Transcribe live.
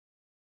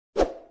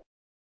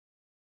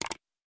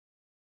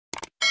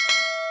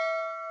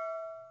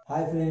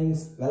Hi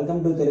friends, welcome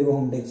to Telugu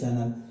home tech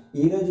channel.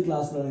 ఈ రోజు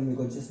క్లాస్లో నేను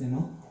మీకు వచ్చేసి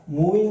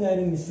మూవింగ్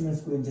ఐరన్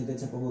ఇన్స్ట్రుమెంట్స్ గురించి అయితే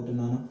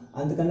చెప్పబోతున్నాను.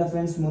 అందుకన్నా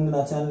ఫ్రెండ్స్, ముందు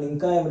నా ఛానల్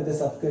ఇంకా ఎవరైతే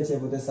సబ్స్క్రైబ్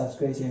చేయకపోతే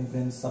సబ్స్క్రైబ్ చేయండి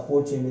ఫ్రెండ్స్.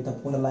 సపోర్ట్ చేయండి,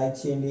 తప్పకుండా లైక్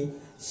చేయండి,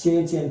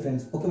 షేర్ చేయండి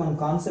ఫ్రెండ్స్. ఓకే, మనం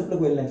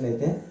కాన్సెప్ట్లోకి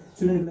వెళ్ళినట్లయితే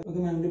చూడండి. ఓకే,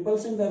 మనం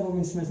రిపల్షన్ టైప్ ఆఫ్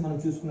ఇన్స్ట్రుమెంట్స్ మనం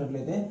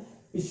చూసుకున్నట్లయితే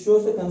it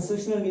shows the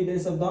constructional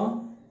details of the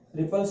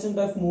repulsion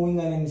type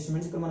moving iron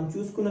instruments. ఇక్కడ మనం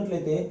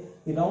చూసుకున్నట్లయితే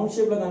ఈ రౌండ్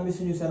షేప్ లో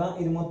కనిపిస్తుంది చూసారా,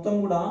 ఇది మొత్తం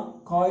కూడా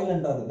కాయిల్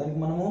అంటారు. దానికి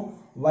మనము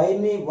వైర్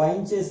ని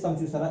వైండ్ చేస్తాం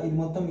చూసారా, ఇది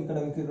మొత్తం ఇక్కడ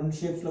రెండు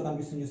షేప్స్ లో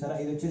కనిపిస్తుంది చూసారా,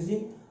 ఇది వచ్చేసి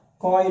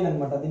కాయిల్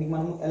అనమాట. దీనికి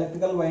మనం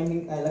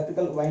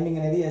ఎలక్ట్రికల్ వైండింగ్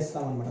అనేది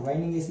వేస్తాం అనమాట.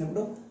 వైండింగ్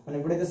చేసినప్పుడు మనం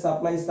ఎప్పుడైతే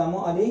సప్లై ఇస్తామో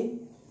అది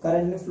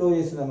కరెంట్ ని ఫ్లో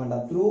చేస్తుంది అనమాట.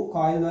 త్రూ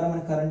కాయిల్ ద్వారా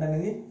మనకి కరెంట్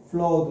అనేది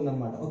ఫ్లో అవుతుంది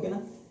అనమాట.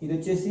 ఓకేనా, ఇది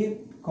వచ్చేసి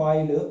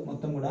కాయిల్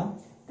మొత్తం కూడా.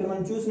 ఇక్కడ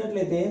మనం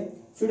చూసినట్లయితే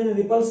చూడండి,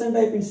 రిపల్షన్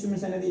టైప్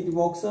ఇన్స్ట్రుమెంట్స్ అనేది it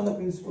works on the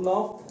principal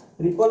of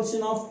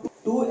repulsion of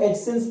two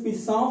adjacent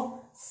pieces of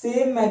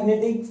same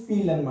magnetic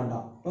field అనమాట.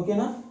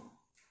 ఓకేనా,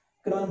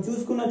 ఇక్కడ మనం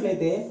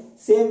చూసుకున్నట్లయితే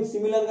సేమ్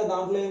సిమిలర్ గా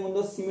దాంట్లో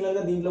ఏముందో సిమిలర్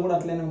గా దీంట్లో కూడా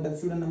అట్లనే ఉంటుంది.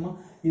 చూడండి అమ్మా,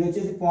 ఇది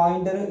వచ్చేసి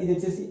పాయింటర్, ఇది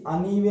వచ్చేసి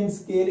అన్ఈవెన్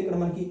స్కేల్. ఇక్కడ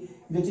మనకి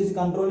ఇది వచ్చేసి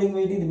కంట్రోలింగ్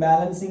వెయిట్, ఇది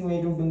బ్యాలెన్సింగ్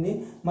వెయిట్ ఉంటుంది.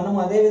 మనం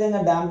అదే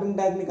విధంగా డాంపింగ్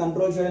ట్యాక్ ని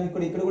కంట్రోల్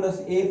చేయడానికి ఇక్కడ కూడా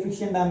ఎయిర్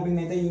ఫ్రిక్షన్ డాంపింగ్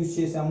అయితే యూజ్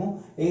చేసాము.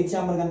 ఎయిర్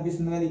చాంబర్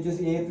కనిపిస్తుంది కదా, ఇది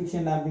వచ్చేసి ఎయిర్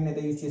ఫ్రిక్షన్ డాంపింగ్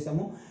అయితే యూజ్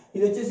చేసాము.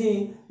 ఇది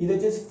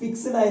వచ్చేసి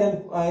ఫిక్స్డ్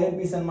ఐరన్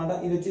పీస్ అనమాట.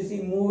 ఇది వచ్చేసి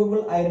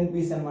మూవబుల్ ఐరన్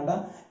పీస్ అనమాట.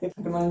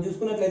 ఇక్కడ మనం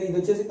చూసుకున్నట్లయితే ఇది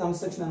వచ్చేసి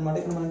కన్స్ట్రక్షన్ అనమాట.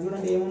 ఇక్కడ మనం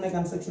చూడండి ఏమున్నాయి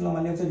కన్స్ట్రక్షన్ లో,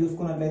 మళ్ళీ ఒకసారి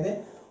చూసుకున్నట్లయితే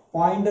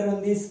పాయింటర్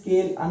ఉంది,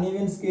 స్కేల్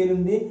అన్ఈవెన్ స్కేల్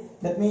ఉంది.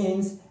 దట్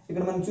మీన్స్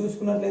ఇక్కడ మనం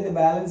చూసుకున్నట్లయితే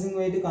బ్యాలెన్సింగ్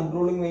వెయిట్,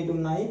 కంట్రోలింగ్ వెయిట్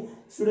ఉన్నాయి.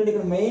 స్టూడెంట్,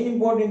 ఇక్కడ మెయిన్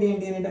ఇంపార్టెంట్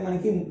ఏంటి అంటే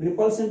మనకి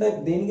రిపల్షన్ టైప్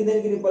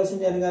దేనికి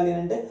రిపల్షన్ జరగాలి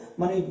అంటే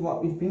మన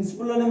ఈ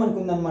ప్రిన్సిపల్ లోనే మనకు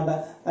ఉందన్నమాట.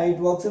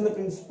 It works on the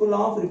principal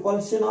of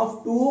repulsion of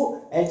two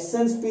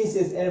adjacent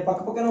pieces.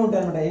 పక్కనే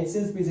ఉంటాయి అనమాట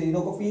ఎడ్జెసెంట్ పీసెస్. ఇది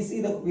ఒక పీస్,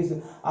 ఇది ఒక పీస్.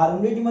 ఆ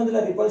రెండింటి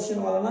మధ్యలో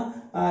రిపల్షన్ వలన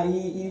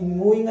ఈ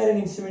మూవింగ్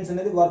ఐరన్ ఇన్స్ట్రుమెంట్స్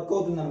అనేది వర్క్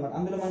అవుతుంది అనమాట.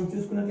 అందులో మనం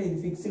చూసుకున్నట్లయితే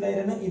ఇది ఫిక్స్డ్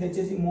ఐరన్, ఇది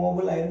వచ్చేసి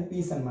మూవబుల్ ఐరన్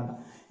పీస్ అనమాట.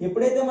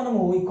 ఎప్పుడైతే మనము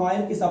ఈ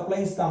కాయిల్ కి సప్లై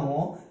ఇస్తామో,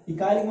 ఈ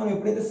కాయిల్ కి మనం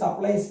ఎప్పుడైతే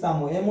సప్లై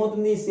ఇస్తామో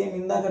ఏమవుతుంది, సేమ్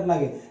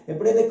ఇందాకట్లాగే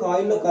ఎప్పుడైతే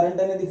కాయిల్ లో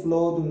కరెంట్ అనేది ఫ్లో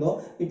అవుతుందో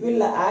it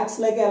will acts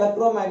like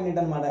electromagnet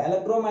అనమాట.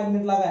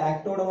 ఎలక్ట్రోమాగ్నెట్ లాగా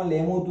యాక్ట్ అవడం వల్ల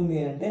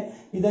ఏమవుతుంది అంటే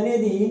ఇది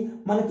అనేది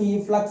మనకి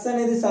ఫ్లక్స్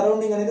అనేది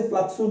సరౌండింగ్ అనేది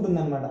ఫ్లక్స్ ఉంటుంది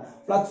అనమాట.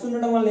 ఫ్లక్స్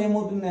ఉండడం వల్ల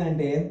ఏమవుతుంది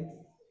అంటే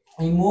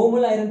ఈ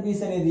మూవబుల్ ఐరన్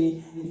పీస్ అనేది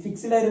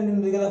ఫిక్స్డ్ ఐరన్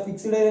ఉంది కదా,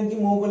 ఫిక్స్డ్ ఐరన్ కి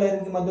మూవబుల్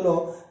ఐరన్ కి మధ్యలో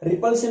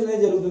రిపల్షన్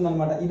అనేది జరుగుతుంది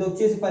అనమాట. ఇది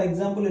వచ్చేసి ఫర్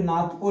ఎగ్జాంపుల్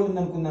నార్త్ పోల్ ఉంది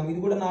అనుకుందాం, ఇది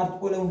కూడా నార్త్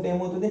పోల్ ఉంటే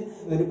ఏమవుతుంది,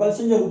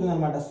 రిపల్షన్ జరుగుతుంది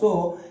అనమాట. సో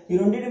ఈ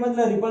రెండింటి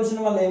మధ్యలో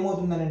రిపల్షన్ వల్ల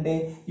ఏమవుతుందంటే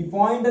ఈ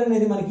పాయింటర్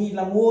అనేది మనకి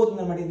ఇట్లా మూవ్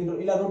అవుతుంది అనమాట, ఇది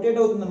ఇలా రొటేట్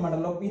అవుతుంది అనమాట.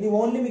 ఇది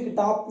ఓన్లీ మీకు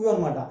టాప్ వ్యూ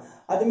అనమాట.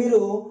 అది మీరు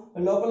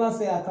లోపల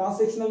క్రాస్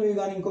సెక్షనల్ వ్యూ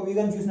కానీ ఇంకో వ్యూ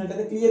కానీ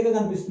చూసినట్లయితే క్లియర్ గా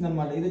కనిపిస్తుంది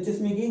అనమాట. ఇది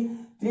వచ్చేసి మీకు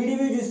 3D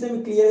వ్యూ చూస్తే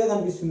మీకు క్లియర్ గా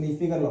కనిపిస్తుంది ఈ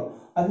ఫిగర్ లో.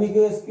 అది మీకు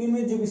స్క్రీన్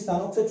మీద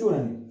చూపిస్తాను, ఒకసారి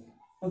చూడండి.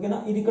 ఓకేనా,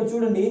 ఇది ఇక్కడ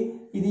చూడండి,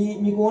 ఇది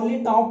మీకు ఓన్లీ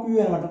టాప్ వ్యూ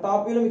అనమాట.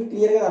 టాప్ వ్యూలో మీకు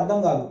క్లియర్ గా అర్థం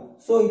కాదు.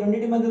 సో ఈ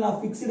రెండింటి మధ్యలో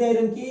ఫిక్స్డ్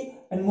ఐరన్ కి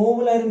అండ్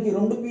మూవబుల్ ఐరన్ కి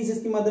రెండు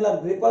పీసెస్ కి మధ్యలో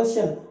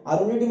రిపల్షన్, ఆ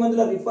రెండింటి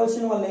మధ్యలో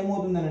రిపల్షన్ వల్ల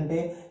ఏమవుతుందనంటే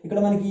ఇక్కడ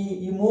మనకి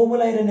ఈ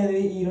మూవబుల్ ఐరన్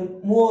అనేది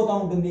మూవ్ అవుతూ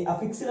ఉంటుంది, ఆ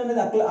ఫిక్స్డ్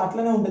అనేది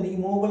అట్లనే ఉంటుంది. ఈ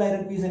మూవబుల్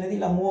ఐరన్ పీస్ అనేది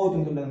ఇలా మూవ్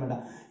అవుతుంటుంది అనమాట.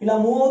 ఇలా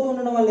మూవ్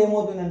అవుతుండడం వల్ల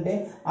ఏమవుతుందంటే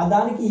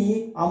దానికి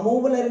ఆ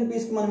మూవబుల్ ఐరన్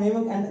పీస్ కి మనం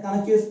ఏమో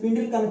కనెక్ట్ చేసి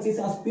స్పిండిల్ కనెక్ట్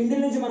చేసి ఆ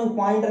స్పిండిల్ నుంచి మనం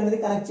పాయింటర్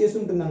అనేది కనెక్ట్ చేసి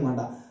ఉంటుంది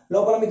అనమాట.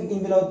 లోపల మీకు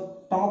ఇందులో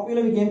టాప్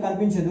వ్యూలో మీకు ఏం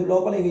కనిపించదు,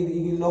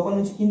 లోపల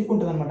నుంచి కిందికి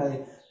ఉంటుంది అనమాట. అది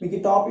మీకు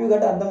టాప్ వ్యూ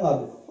గట్రా అర్థం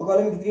కాదు.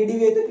 ఒకవేళ మీకు 3D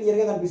వ్యూ అయితే క్లియర్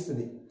గా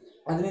కనిపిస్తుంది,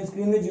 అది నేను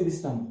స్క్రీన్ మీద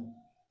చూపిస్తాను.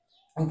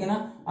 ఓకేనా,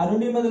 ఆ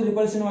రెండింటి మధ్య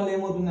రిపల్షన్ వల్ల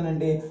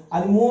ఏమవుతుందంటే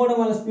అది మూవ్ అవడం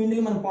వల్ల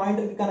స్పిండిల్ మన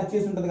పాయింటర్ కి కనెక్ట్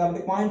చేసి ఉంటుంది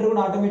కాబట్టి పాయింటర్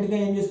కూడా ఆటోమేటిక్ గా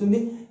ఏం చేస్తుంది,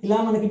 ఇలా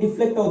మనకి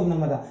డిఫ్లెక్ట్ అవుతుంది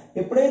అనమాట.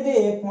 ఎప్పుడైతే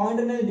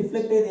పాయింటర్ అనేది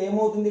డిఫ్లెక్ట్ అయితే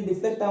ఏమవుతుంది,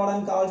 డిఫ్లెక్ట్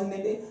అవ్వడానికి కావాల్సింది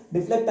ఏంటి,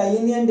 డిఫ్లెక్ట్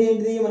అయ్యింది అంటే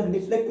ఏంటిది, మనకి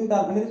డిఫ్లెక్టింగ్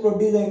టార్క్ అనేది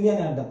ప్రొడ్యూస్ అయింది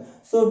అని అర్థం.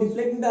 సో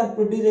డిఫ్లెక్టింగ్ టార్క్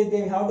ప్రొడ్యూస్ అయితే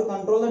we have to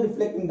control the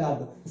deflecting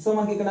torque. So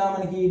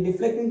మనకి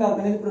డిఫ్లెక్టింగ్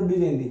టార్క్ అనేది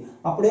ప్రొడ్యూస్ అయింది.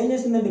 అప్పుడు ఏం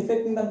చేస్తుంది,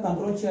 డిఫ్లెక్టింగ్ టార్క్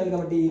కంట్రోల్ చేయాలి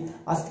కాబట్టి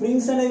ఆ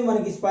స్ప్రింగ్స్ అనేవి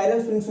మనకి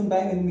స్పైరల్ స్ప్రింగ్స్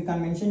ఉంటాయి. నేను మీకు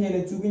మెన్షన్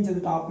చేయలేదు,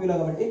 చూపించదు టాప్ వ్యూలో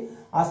కాబట్టి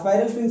ఆ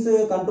స్పైరల్ స్ప్రింగ్స్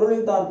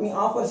కంట్రోలింగ్ టార్క్ ని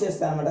ఆఫర్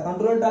చేస్తాయి అనమాట.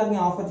 కంట్రోల్ టార్క్ ని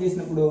ఆఫర్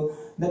చేసినప్పుడు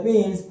that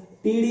means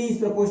TD is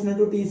proportional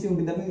to TC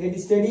ఉంటుంది. That means at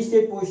steady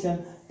state position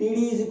TD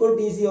is equal to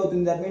TC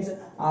అవుతుంది. దట్ మీన్స్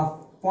ఆ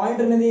పాయింట్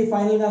అనేది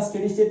ఫైనల్ గా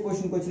స్టడీ స్టేట్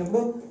పొజిషన్ కి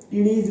వచ్చినప్పుడు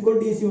TD is equal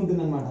to TC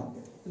ఉంటుంది అనమాట.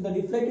 The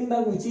deflecting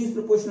torque which is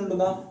proportional to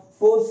the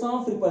force of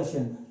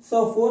repulsion. So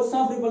force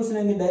of repulsion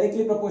అనేది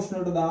directly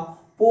proportional to the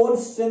pole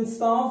strength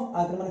of,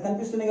 అక్కడ మనకు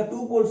కనిపిస్తున్నాయి two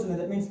poles ఉన్నాయి.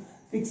 That means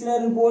fixed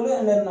iron pole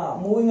and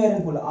moving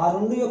iron pole, ఆ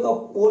రెండు యొక్క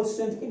pole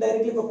strength కి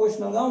directly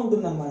proportional గా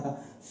ఉంటుంది అనమాట.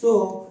 So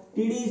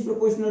TD is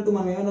proportional to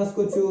మనం ఏమైనా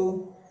రాసుకోవచ్చు,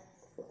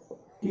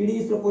 TD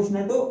is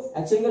proportional to,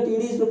 actually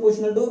TD is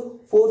proportional to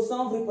force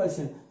of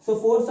repulsion. So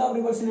force of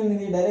repulsion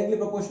అనేది directly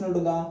proportional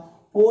to the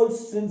pole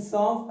strength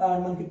of,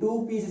 మనకి two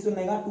pieces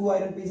ఉన్నాయిగా, two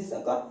iron pieces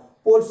యొక్క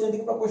pole strength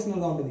కి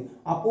proportional గా ఉంటుంది.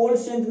 ఆ pole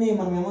strength ని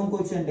మనం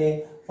ఏమనుకోవచ్చు అంటే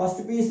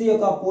ఫస్ట్ పీస్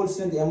యొక్క పోల్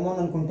స్ట్రెంత్ M1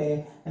 అనుకుంటే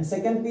అండ్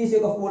సెకండ్ పీస్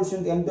యొక్క పోల్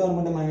స్ట్రెంత్ M2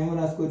 అనుకుంటే మనం ఏమో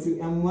రాసుకోవచ్చు,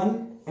 M1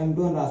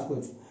 M2 అని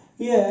రాసుకోవచ్చు.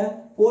 హియర్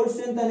పోల్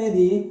స్ట్రెంత్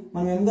అనేది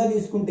మనం M గా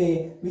తీసుకుంటే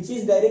which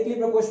is directly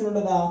proportional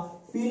to the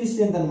field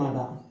strength అనమాట.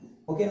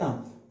 ఓకేనా,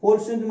 పోల్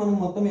స్ట్రెంత్ మనం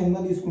మొత్తం m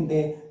గా తీసుకుంటే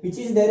which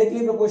is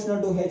directly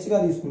proportional to h గా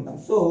తీసుకుంటాం.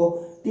 So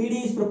TD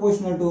is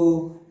proportional to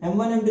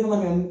m1 m2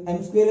 మనం m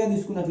స్క్వేర్ గా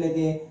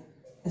తీసుకున్నట్లయితే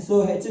సో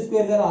h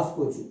స్క్వేర్ గా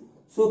రాసుకోవచ్చు.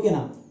 సో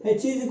ఓకేనా,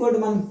 h ఈజ్ ఈక్వల్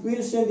టు మన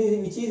field strength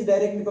which is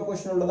directly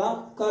proportional to the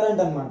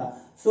current అన్నమాట.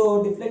 So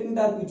deflecting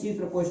torque which is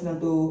proportional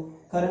to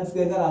current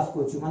square గా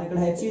రాసుకోవచ్చు. మన ఇక్కడ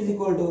h is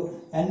equal to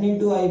n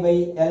into i by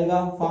l గా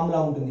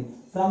formula ఉంటుంది.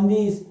 From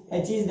this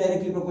h is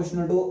directly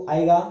proportional to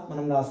i గా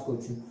మనం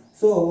రాసుకోవచ్చు.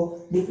 So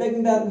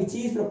deflecting torque which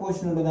is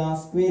proportional to the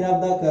square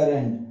of the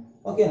current.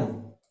 ఓకేనా,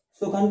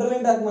 సో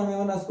కంట్రోలింగ్ టార్క్ మనం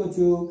ఏమని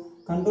రాసుకోవచ్చు,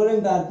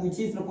 controlling torque which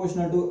is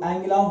proportional to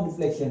angle of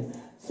deflection.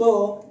 So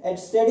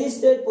at steady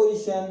state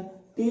position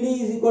TD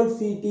is equal to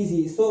TC.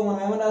 So మనం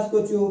ఏమని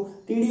రాసుకోవచ్చు,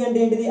 TD అంటే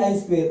ఏంటిది I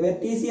square, wear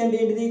TC అంటే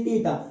ఏంటిది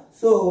θ.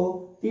 So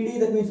TD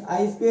that means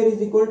I square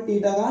is equal to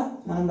θ గా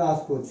మనం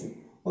రాసుకోవచ్చు.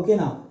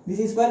 ఓకేనా,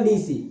 this is for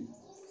DC.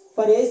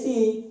 For AC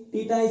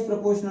θ is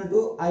proportional to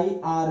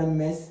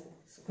IRMS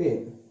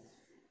square.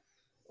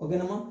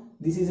 ఓకేనమ్మా,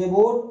 this is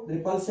about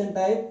repulsion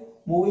type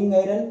moving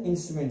iron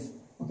instruments.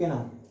 ఓకేనా,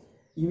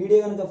 ఈ video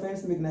కనుక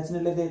ఫ్రెండ్స్ మీకు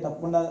నచ్చినట్లయితే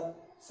తప్పకుండా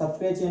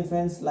సబ్స్క్రైబ్ చేయండి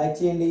ఫ్రెండ్స్, లైక్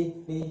చేయండి.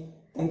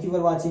 Thank you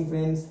for watching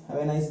friends,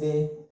 have a nice day.